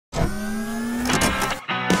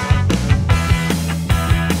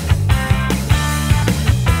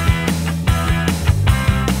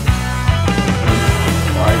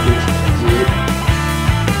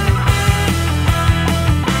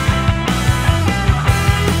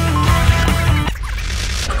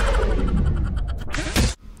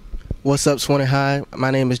What's up, Swanee High? My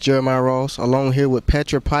name is Jeremiah Ross, along here with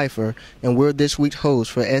Petra Pfeiffer, and we're this week's host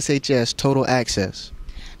for SHS Total Access.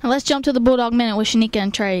 Now let's jump to the Bulldog Minute with Shanika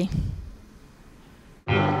and Trey.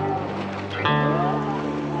 Hi,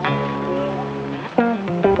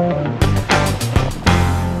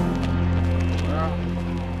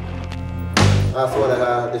 Swanee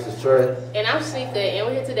High. This is Trey. And I'm Shanika, and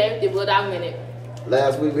we're here today with the Bulldog Minute.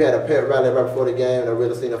 Last week we had a pep rally right before the game that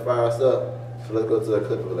really seemed to fire us up. So let's go to the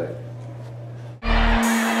clip of that.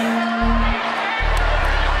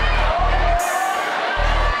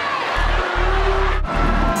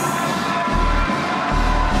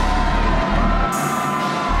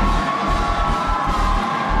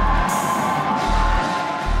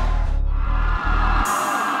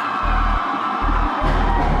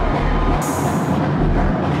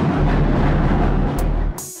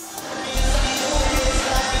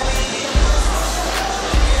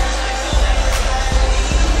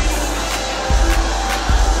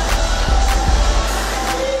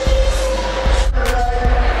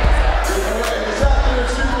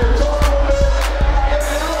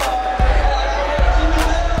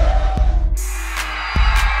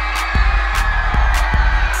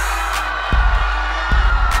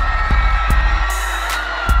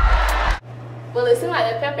 Well, it seemed like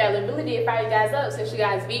that pep rally really did fire you guys up since you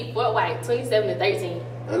guys beat Fort White 27-13.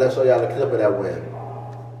 And let's show y'all the clip of that win.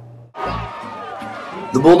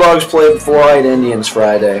 The Bulldogs played the Fort White Indians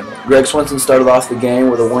Friday. Greg Swenson started off the game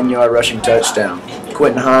with a 1-yard rushing touchdown.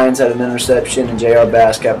 Quentin Hines had an interception, and J.R.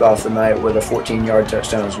 Bass capped off the night with a 14-yard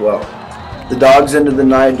touchdown as well. The Dogs ended the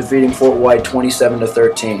night defeating Fort White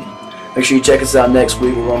 27-13. Make sure you check us out next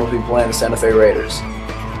week when we'll be playing the Santa Fe Raiders.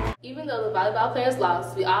 Even though the volleyball players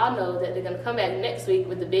lost, we all know that they're going to come back next week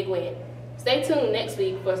with the big win. Stay tuned next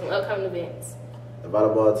week for some upcoming events. The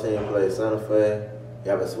volleyball team plays Santa Fe.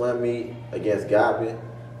 You have a swim meet against Godby.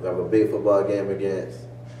 We have a big football game at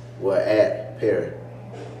Perry.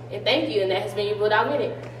 And thank you, and that has been your Bulldog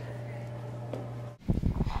Minute.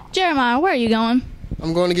 Jeremiah, where are you going?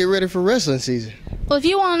 I'm going to get ready for wrestling season. Well, if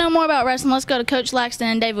you want to know more about wrestling, let's go to Coach Laxton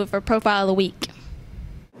and David for Profile of the Week.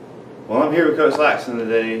 Well, I'm here with Coach Laxton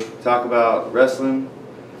today to talk about wrestling.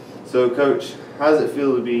 So, Coach, how does it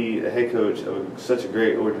feel to be a head coach of such a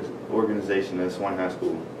great organization as Swanee High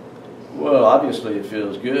School? Well, obviously it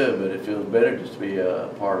feels good, but it feels better just to be a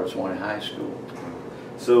part of Swanee High School.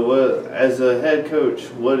 So, as a head coach,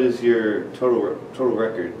 what is your total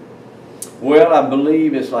record? Well, I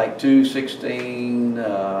believe it's like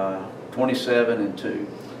 2-16, 27 and 2.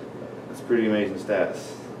 That's pretty amazing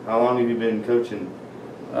stats. How long have you been coaching?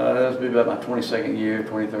 That's be about my 22nd year,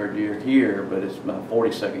 23rd year here, but it's my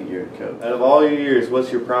 42nd year to coach. Out of all your years, what's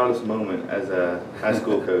your proudest moment as a high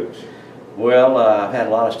school coach? Well, I've had a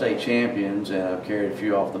lot of state champions, and I've carried a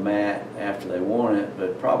few off the mat after they won it,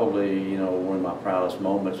 but probably, one of my proudest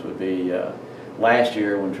moments would be last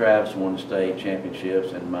year when Travis won the state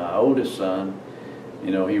championships, and my oldest son,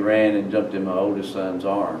 he ran and jumped in my oldest son's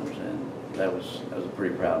arms, and that was a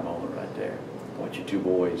pretty proud moment right there. Watch your two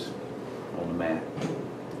boys on the mat.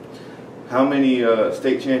 How many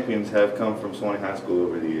state champions have come from Swanee High School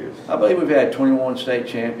over the years? I believe we've had 21 state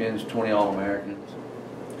champions, 20 All-Americans.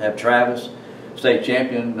 Have Travis, state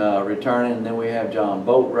champion, returning, and then we have John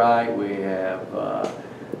Boatwright, we have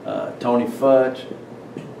Tony Futch,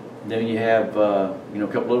 then you have a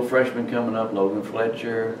couple little freshmen coming up, Logan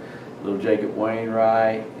Fletcher, little Jacob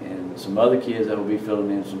Wainwright, and some other kids that will be filling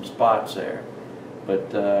in some spots there.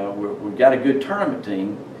 But we've got a good tournament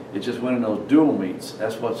team. It's just winning those dual meets.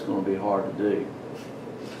 That's what's going to be hard to do.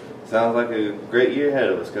 Sounds like a great year ahead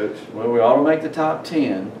of us, Coach. Well, we ought to make the top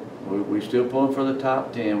 10. We're still pulling for the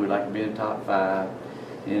top 10. We'd like to be in the top 5.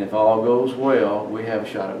 And if all goes well, we have a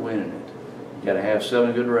shot at winning it. You got to have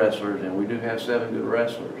 7 good wrestlers, and we do have 7 good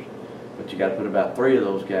wrestlers. But you got to put about 3 of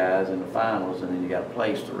those guys in the finals, and then you got to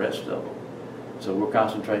place the rest of them. So we're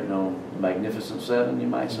concentrating on the Magnificent 7, you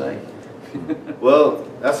might say. Well,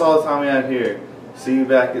 that's all the time we have here. See you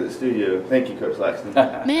back at the studio. Thank you, Coach Laxton.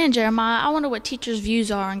 Man, Jeremiah, I wonder what teachers'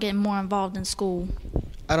 views are on getting more involved in school.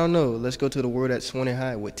 I don't know. Let's go to the Word at Swanee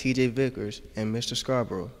High with T.J. Vickers and Mr.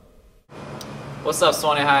 Scarborough. What's up,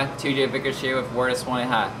 Swanee High? T.J. Vickers here with Word at Swanee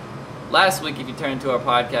High. Last week, if you turned into our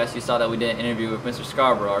podcast, you saw that we did an interview with Mr.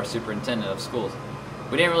 Scarborough, our superintendent of schools.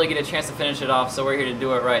 We didn't really get a chance to finish it off, so we're here to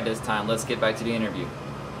do it right this time. Let's get back to the interview.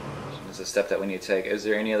 It's a step that we need to take. Is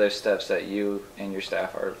there any other steps that you and your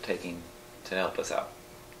staff are taking to help us out?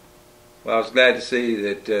 Well, I was glad to see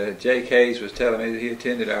that Jake Hayes was telling me that he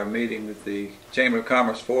attended our meeting with the Chamber of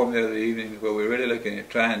Commerce Forum the other evening, where we're really looking at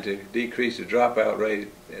trying to decrease the dropout rate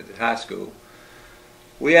at the high school.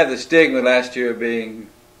 We had the stigma last year of being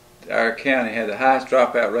our county had the highest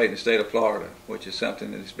dropout rate in the state of Florida, which is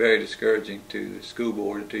something that is very discouraging to the school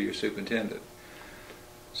board and to your superintendent.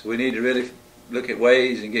 So we need to really look at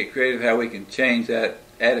ways and get creative how we can change that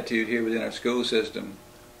attitude here within our school system.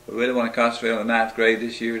 We really want to concentrate on the 9th grade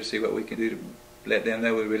this year to see what we can do to let them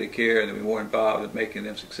know we really care and that we're more involved in making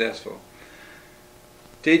them successful.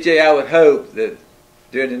 TJ, I would hope that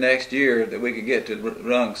during the next year that we could get to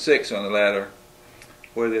rung 6 on the ladder,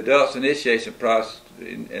 where the adults initiates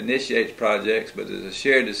projects, but there's a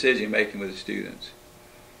shared decision making with the students.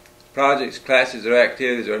 Projects, classes, or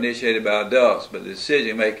activities are initiated by adults, but the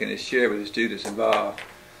decision making is shared with the students involved.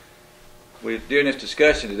 During this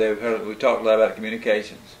discussion today, we talked a lot about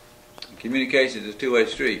communications. Communications is a two-way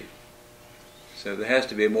street. So there has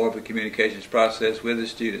to be more of a communications process with the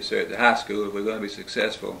students there at the high school if we're going to be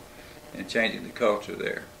successful in changing the culture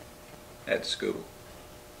there at the school.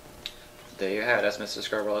 There you have it. That's Mr.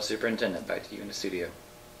 Scarborough, Superintendent. Back to you in the studio.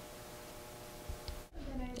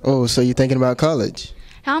 Oh, so you're thinking about college?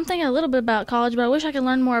 I'm thinking a little bit about college, but I wish I could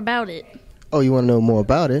learn more about it. Oh, you want to know more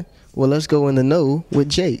about it? Well, let's go in the know with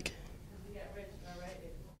Jake.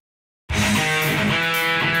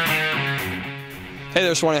 Hey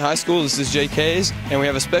there, Swanee High School. This is Jake Hayes, and we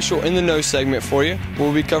have a special In the Know segment for you.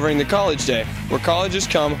 We'll be covering the College Day, where colleges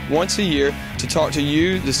come once a year to talk to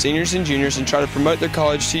you, the seniors and juniors, and try to promote their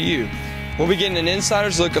college to you. We'll be getting an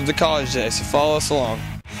insider's look of the College Day, so follow us along.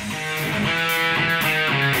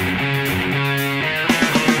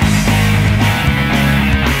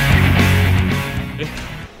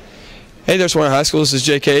 Hey there, Swanee High School. This is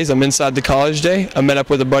Jake Hayes. I'm inside the College Day. I met up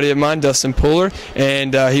with a buddy of mine, Dustin Puller,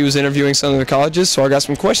 and he was interviewing some of the colleges, so I got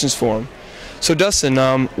some questions for him. So, Dustin,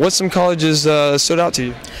 what some colleges stood out to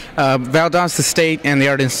you? Valdosta State and the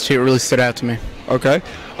Art Institute really stood out to me. Okay.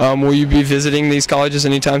 Will you be visiting these colleges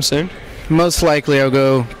anytime soon? Most likely I'll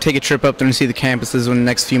go take a trip up there and see the campuses in the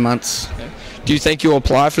next few months. Okay. Do you think you'll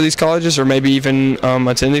apply for these colleges or maybe even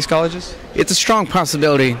attend these colleges? It's a strong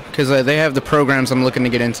possibility because they have the programs I'm looking to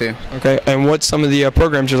get into. Okay, and what's some of the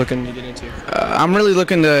programs you're looking to get into? I'm really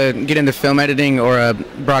looking to get into film editing or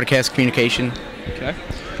broadcast communication. Okay.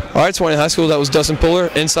 All right, Swanee High School, that was Dustin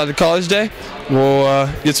Puller inside the College Day. We'll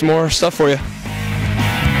get some more stuff for you.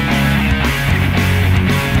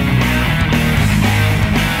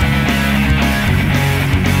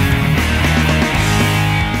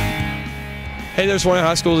 Hey there, Swanee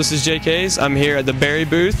High School. This is Jake Hayes. I'm here at the Berry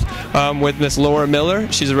booth with Miss Laura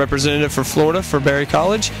Miller. She's a representative for Florida for Berry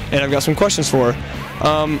College, and I've got some questions for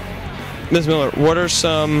her. Ms. Miller, what are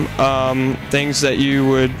some things that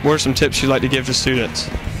what are some tips you'd like to give to students?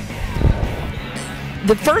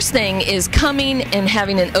 The first thing is coming and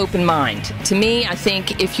having an open mind. To me, I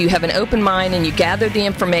think if you have an open mind and you gather the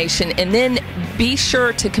information and then be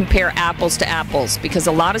sure to compare apples to apples, because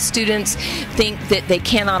a lot of students think that they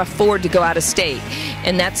cannot afford to go out of state,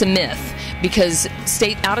 and that's a myth, because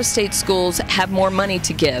out-of-state schools have more money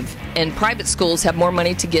to give and private schools have more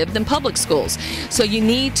money to give than public schools. So you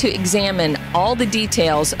need to examine all the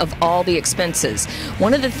details of all the expenses.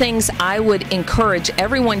 One of the things I would encourage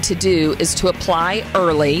everyone to do is to apply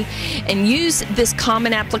early and use this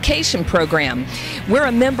Common Application program. We're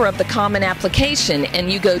a member of the Common Application, and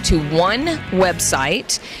you go to one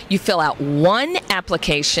website, you fill out one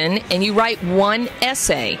application, and you write one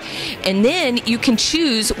essay. And then you can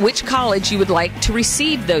choose which college you would like to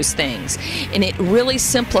receive those things. And it really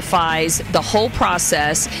simplifies the whole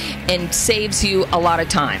process and saves you a lot of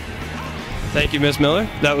time. Thank you, Ms. Miller.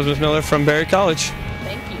 That was Ms. Miller from Berry College.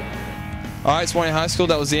 Thank you. All right, Swanee High School,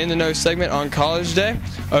 that was the In the Know segment on College Day.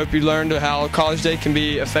 I hope you learned how College Day can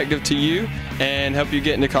be effective to you and help you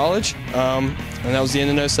get into college. And that was the In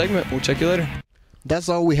the Know segment. We'll check you later. That's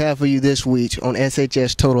all we have for you this week on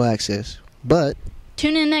SHS Total Access. But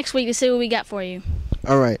tune in next week to see what we got for you.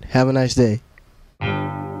 all right, have a nice day.